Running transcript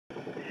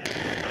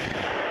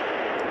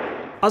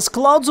As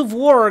clouds of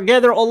war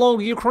gather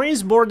along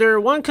Ukraine's border,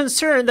 one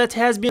concern that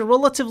has been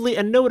relatively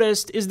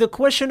unnoticed is the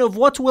question of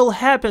what will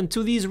happen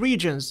to these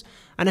regions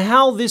and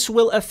how this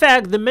will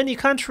affect the many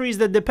countries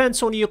that depend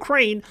on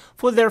Ukraine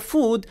for their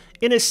food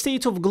in a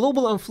state of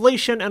global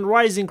inflation and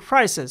rising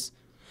prices.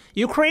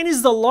 Ukraine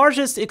is the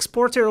largest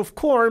exporter of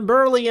corn,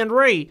 barley, and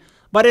rye,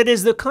 but it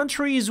is the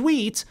country's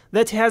wheat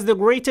that has the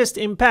greatest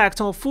impact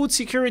on food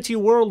security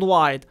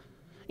worldwide.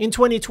 In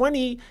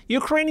 2020,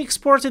 Ukraine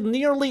exported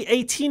nearly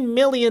 18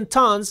 million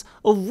tons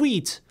of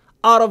wheat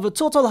out of a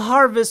total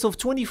harvest of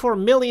 24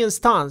 million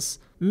tons,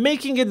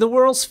 making it the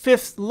world's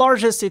fifth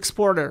largest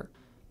exporter.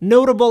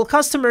 Notable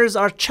customers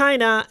are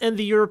China and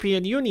the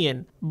European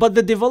Union, but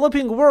the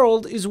developing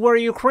world is where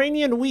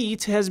Ukrainian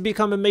wheat has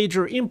become a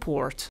major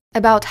import.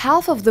 About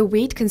half of the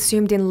wheat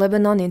consumed in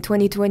Lebanon in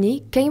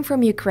 2020 came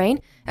from Ukraine,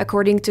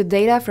 according to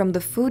data from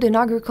the Food and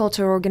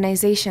Agriculture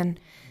Organization,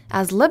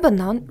 as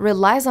Lebanon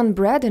relies on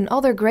bread and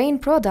other grain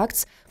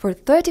products for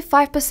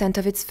 35%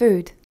 of its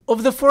food.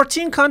 Of the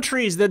 14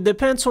 countries that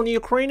depend on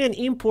Ukrainian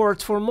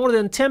imports for more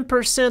than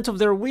 10% of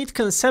their wheat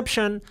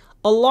consumption,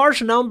 a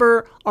large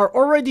number are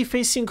already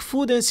facing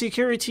food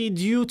insecurity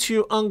due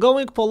to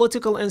ongoing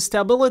political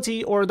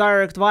instability or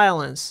direct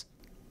violence.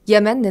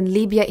 Yemen and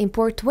Libya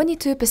import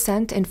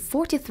 22% and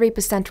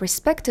 43%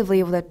 respectively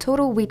of their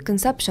total wheat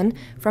consumption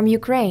from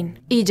Ukraine.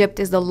 Egypt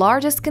is the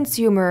largest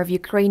consumer of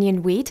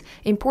Ukrainian wheat,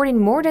 importing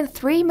more than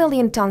 3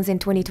 million tons in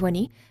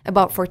 2020,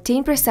 about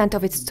 14%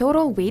 of its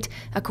total wheat,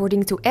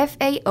 according to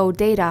FAO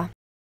data.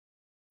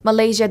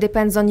 Malaysia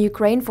depends on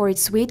Ukraine for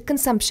its wheat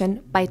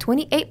consumption by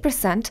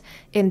 28%,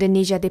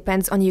 Indonesia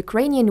depends on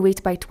Ukrainian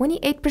wheat by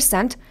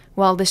 28%,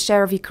 while the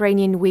share of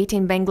Ukrainian wheat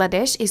in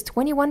Bangladesh is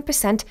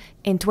 21%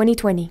 in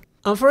 2020.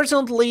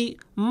 Unfortunately,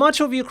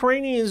 much of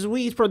Ukrainian's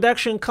wheat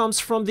production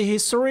comes from the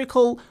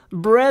historical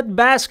bread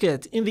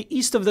basket in the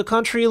east of the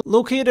country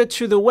located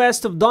to the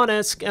west of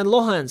Donetsk and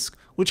Luhansk,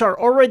 which are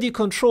already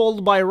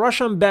controlled by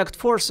Russian-backed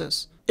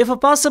forces. If a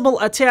possible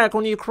attack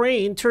on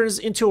Ukraine turns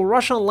into a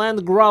Russian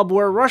land grab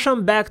where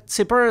Russian-backed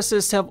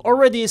separatists have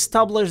already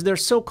established their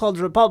so-called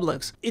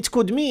republics, it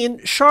could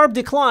mean sharp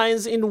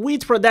declines in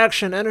wheat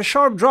production and a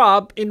sharp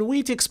drop in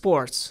wheat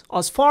exports,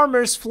 as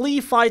farmers flee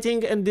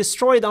fighting and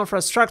destroyed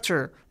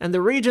infrastructure, and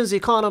the region's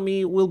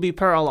economy will be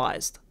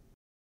paralyzed.